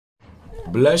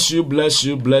Bless you, bless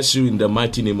you, bless you in the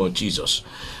mighty name of Jesus.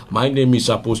 My name is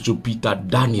Apostle Peter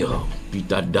Daniel.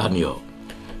 Peter Daniel.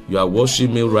 You are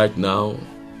watching me right now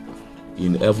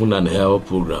in Heaven and Hell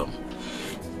program,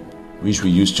 which we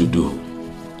used to do.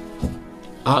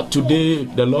 Today,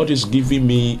 the Lord is giving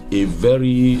me a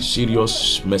very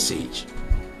serious message.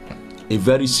 A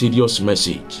very serious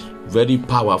message. Very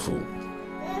powerful.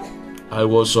 I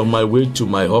was on my way to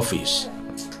my office,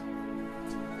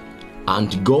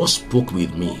 and God spoke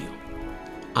with me.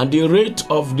 And the rate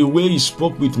of the way He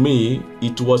spoke with me,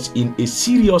 it was in a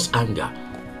serious anger.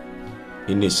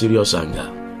 In a serious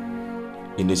anger.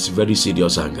 In a very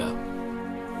serious anger.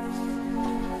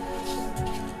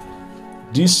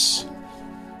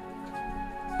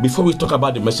 Before we talk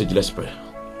about the message, let's pray.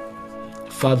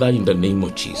 Father, in the name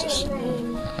of Jesus,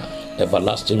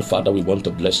 everlasting Father, we want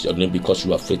to bless your name because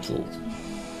you are faithful,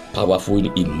 powerful,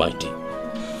 and mighty.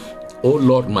 Oh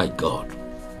Lord, my God,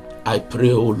 I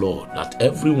pray, oh Lord, that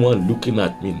everyone looking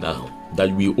at me now,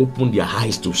 that we open their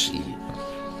eyes to see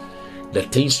the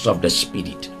things of the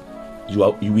Spirit. You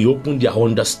will open their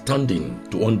understanding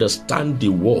to understand the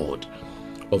word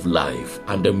of life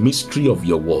and the mystery of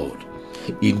your word.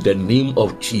 In the name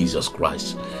of Jesus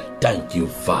Christ. Thank you,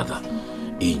 Father.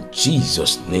 In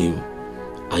Jesus' name,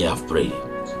 I have prayed.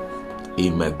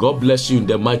 Amen. God bless you in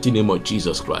the mighty name of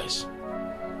Jesus Christ.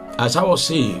 As I was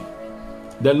saying,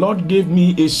 the Lord gave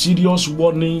me a serious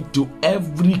warning to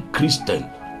every Christian.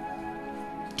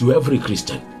 To every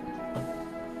Christian.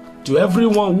 To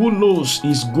everyone who knows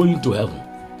he's going to heaven.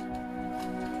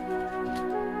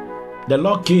 The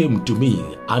Lord came to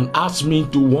me and asked me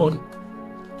to warn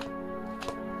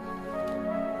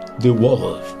the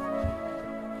world,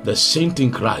 the saint in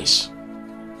Christ.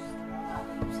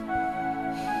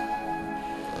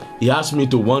 He asked me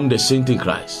to warn the saint in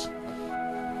Christ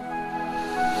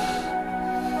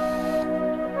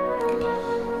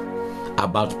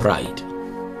about pride.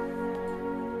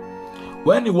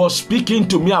 When he was speaking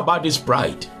to me about his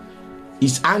pride,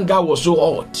 his anger was so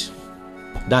hot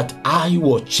that I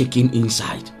was shaking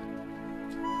inside.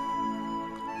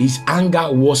 His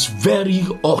anger was very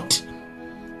hot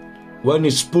when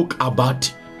he spoke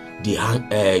about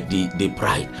the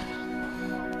pride.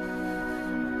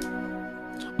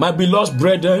 My beloved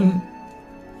brethren,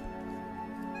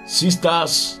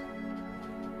 sisters,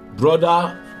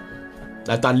 brother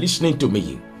that are listening to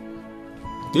me,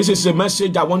 this is a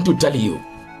message I want to tell you.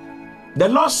 The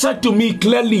Lord said to me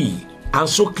clearly, and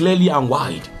so clearly and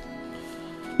wide.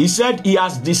 He said He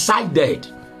has decided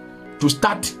to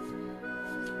start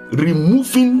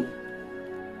removing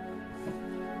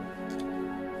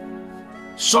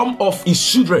some of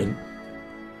His children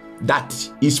that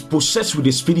is possessed with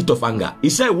the spirit of anger. He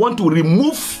said He want to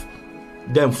remove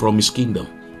them from His kingdom.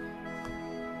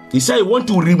 He said He want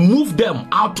to remove them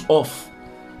out of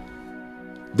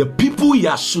the people He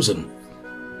has chosen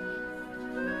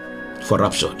for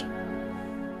rapture.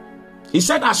 He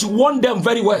said as you want them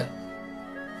very well.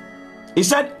 He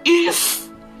said if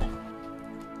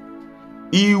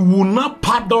He will not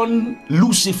pardon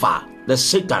Lucifer, the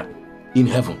Satan in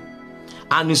heaven,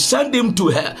 and send him to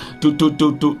hell,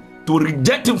 to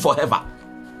reject him forever,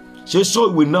 so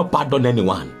He will not pardon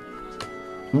anyone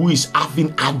who is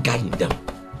having anger in them.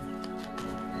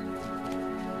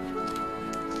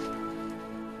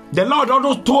 The Lord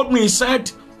also told me, He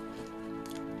said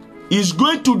He's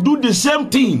going to do the same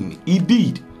thing He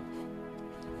did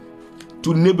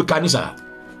to Nebuchadnezzar,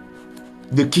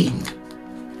 the king.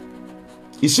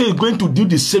 He said He's going to do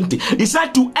the same thing. He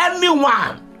said to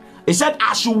anyone, He said,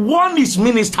 as you warn His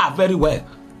minister very well.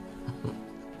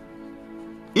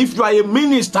 If you are a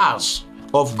minister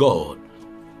of God,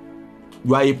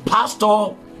 you are a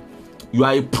pastor, you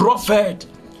are a prophet,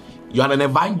 you are an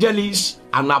evangelist,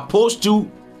 an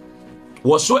apostle,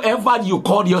 whatsoever you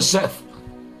call yourself,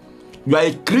 you are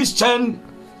a Christian,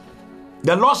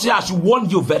 the Lord says, I should warn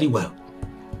you very well.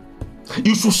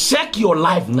 You should check your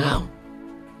life now.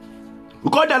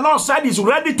 Because the Lord said He's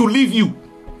ready to leave you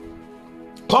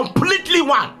completely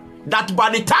one, that by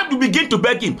the time you begin to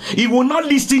beg Him, He will not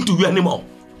listen to you anymore.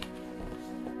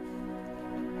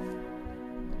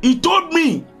 He told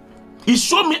me, He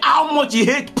showed me how much He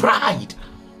hates pride.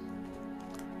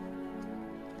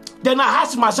 Then I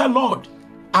asked myself, Lord,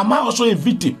 am I also a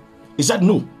victim? He said,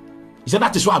 no. He said,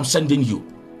 that is why I'm sending you.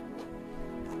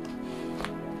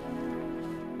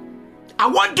 I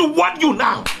want to warn you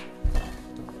now.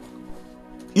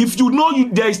 If you know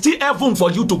there is still heaven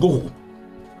for you to go,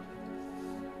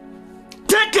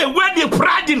 take away the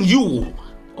pride in you,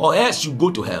 or else you go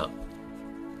to hell.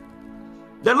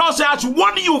 The Lord said, I should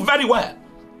warn you very well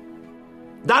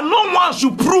that no one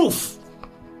should prove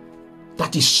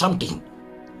that is something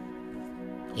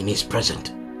in his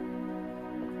presence.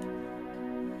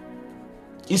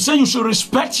 He said you should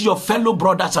respect your fellow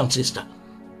brothers and sisters.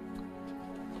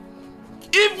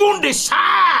 Even the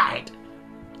side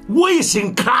who is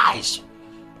in Christ,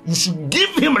 you should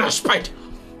give him respect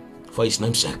for his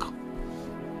name's sake.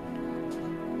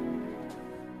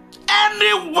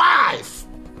 Any wife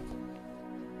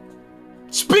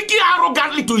speaking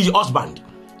arrogantly to his husband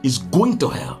is going to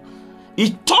hell.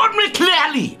 He told me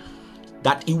clearly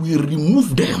that he will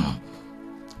remove them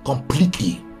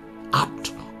completely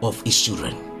out of his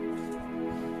children.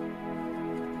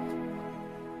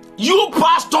 You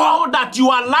pastor, that you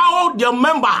allow the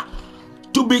member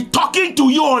to be talking to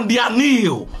you on their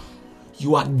knee,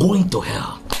 you are going to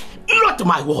hell. Not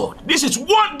my word. This is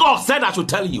what God said I should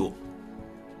tell you.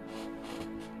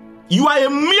 You are a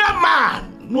mere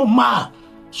man. No man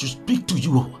should speak to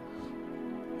you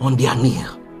on their knee.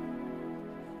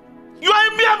 You are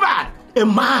a mere man. A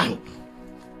man.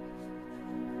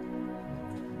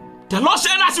 The Lord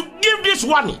said I should give this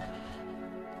warning.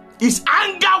 His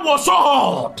anger was so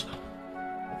hot.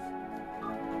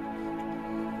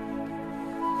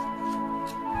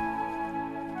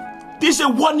 This is a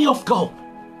warning of God.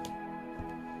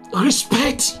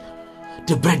 Respect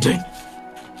the brethren.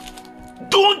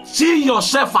 Don't see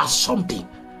yourself as something,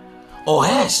 or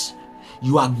else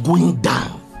you are going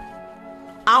down.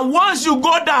 And once you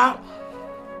go down,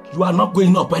 you are not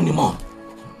going up anymore.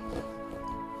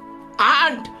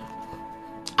 And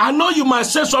I know you might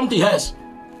say something else,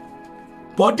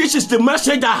 but this is the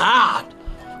message I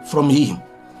heard from him.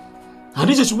 And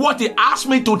this is what he asked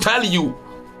me to tell you.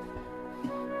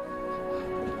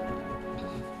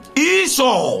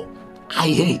 Esau I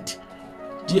hate,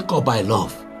 Jacob I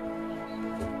love.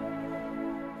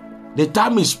 The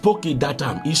time he spoke at that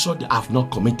time, Esau have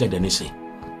not committed any sin.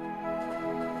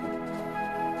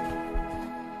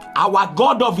 Our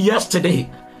God of yesterday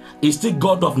is the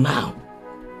God of now.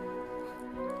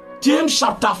 James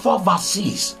chapter 4 verse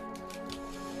 6.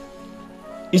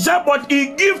 He said, but he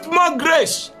gives more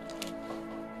grace.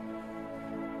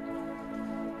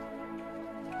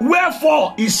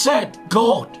 Wherefore, he said,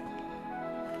 God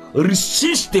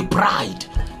resist the proud,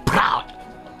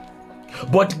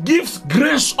 but gives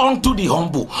grace unto the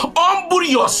humble. Humble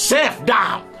yourself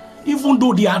down, even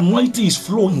though the anointing is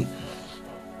flowing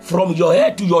from your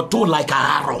head to your toe like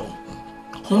Aaron.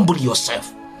 Humble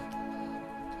yourself.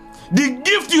 The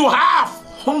gift you have,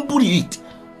 humble it.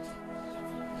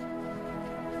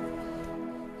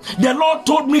 The Lord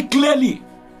told me clearly.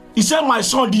 He said, my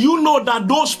son, do you know that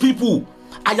those people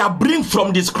I have bring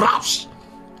from the scraps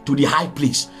to the high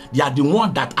place, they are the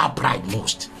ones that are pride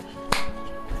most.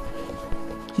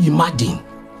 Imagine.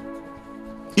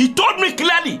 He told me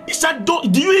clearly. He said, do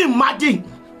you imagine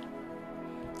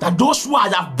that those who I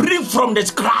have bring from the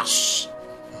scratch,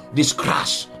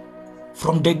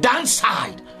 from the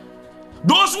downside,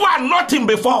 those who are nothing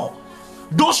before,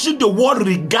 those who the world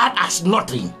regard as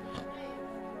nothing,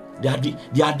 they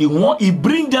are the one, he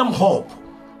bring them hope.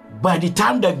 By the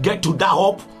time they get to that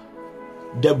hope,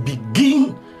 they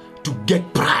begin to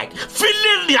get pride,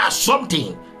 feeling they are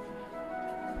something.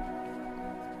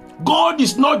 God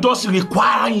is not just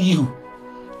requiring you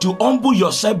to humble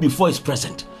yourself before his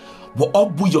presence, but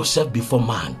humble yourself before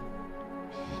man.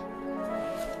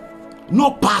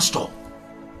 No pastor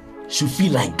should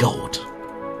feel like God.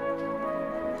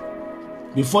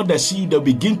 Before they see you, they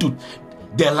begin to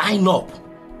line up.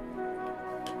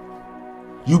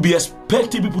 You'll be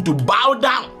expecting people to bow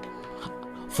down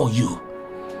for you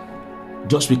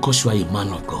just because you are a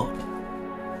man of God.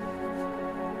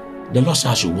 The Lord says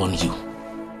I should warn you.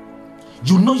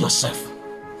 You know yourself.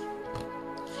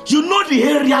 You know the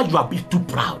area you are being too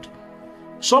proud.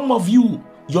 Some of you,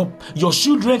 your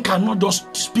children cannot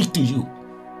just speak to you.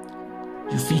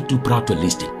 You feel too proud to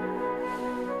listen.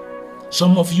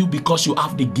 Some of you, because you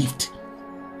have the gift,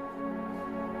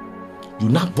 you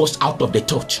now burst out of the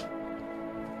church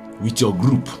with your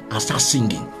group and start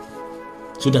singing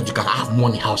so that you can have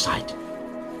money outside.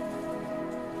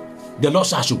 The Lord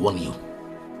said I should warn you.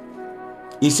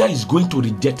 He said he's going to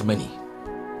reject many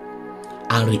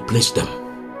and replace them.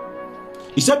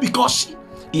 He said because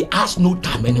he has no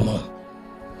time anymore.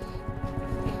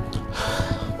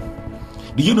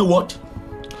 Do you know what?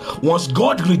 Once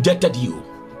God rejected you,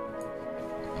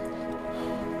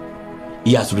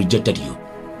 he has rejected you.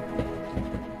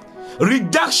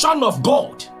 Rejection of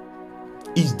God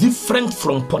is different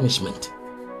from punishment.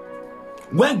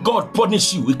 When God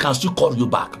punishes you, he can still call you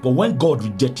back. But when God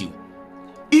rejects you,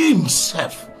 he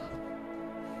himself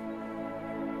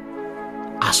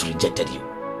has rejected you.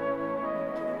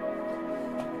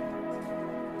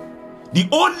 The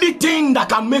only thing that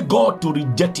can make God to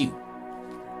reject you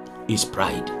is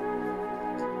pride.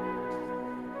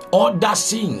 Other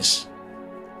sins,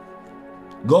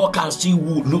 God can still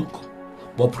look,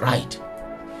 but pride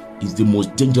is the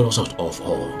most dangerous of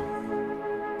all.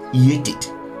 He ate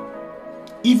it.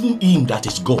 Even him that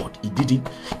is God,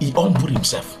 he humbled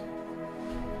himself.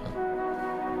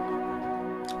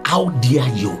 How dare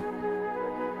you?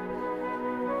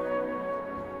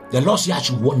 The Lord said I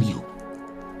should warn you.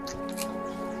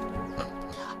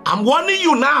 I'm warning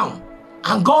you now,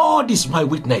 and God is my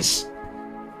witness,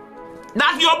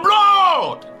 that your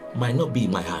blood might not be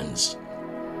in my hands.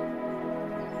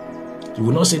 You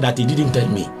will not say that he didn't tell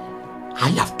me. I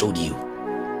have told you.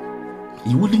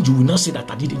 You will not say that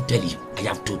I didn't tell you. I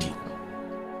have told you.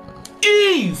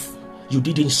 If you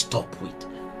didn't stop with,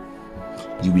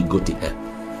 you will go to hell.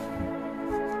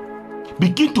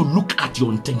 Begin to look at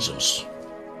your intentions.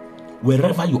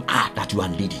 Wherever you are that you are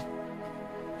leading,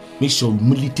 make sure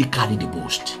humility carry the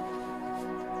boast.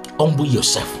 Humble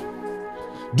yourself.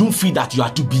 Don't feel that you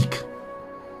are too big.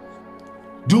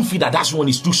 Don't feel that that one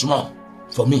is too small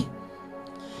for me.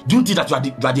 Don't think that you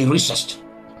are the richest.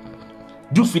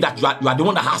 Don't feel that you are the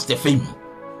one that has the fame.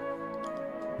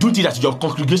 Don't think that your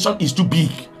congregation is too big.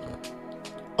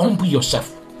 Humble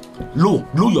yourself. Low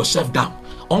yourself down.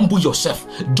 Humble yourself.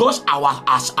 Just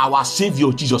as our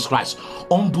Savior Jesus Christ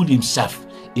humbled himself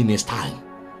in his time.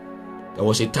 There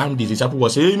was a time the disciple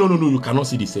was saying, no, you cannot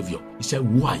see the Savior. He said,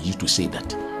 who are you to say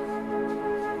that?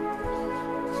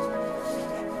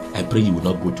 I pray you will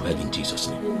not go to hell in Jesus'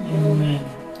 name. Amen.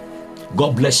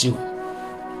 God bless you.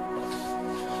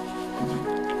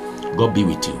 God be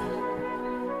with you.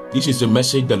 This is the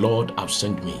message the Lord has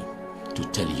sent me to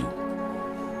tell you.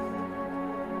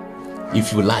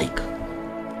 If you like,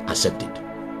 accept it.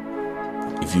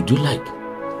 If you do like,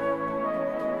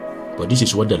 but this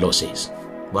is what the Lord says.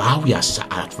 But how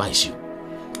I advise you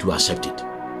to accept it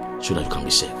so that you can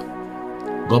be saved.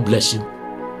 God bless you.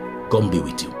 God be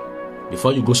with you.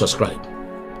 Before you go, subscribe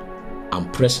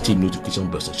and press the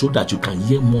notification button so that you can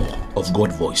hear more of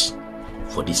God's voice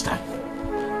for this time.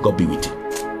 God be with you.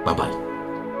 Bye-bye.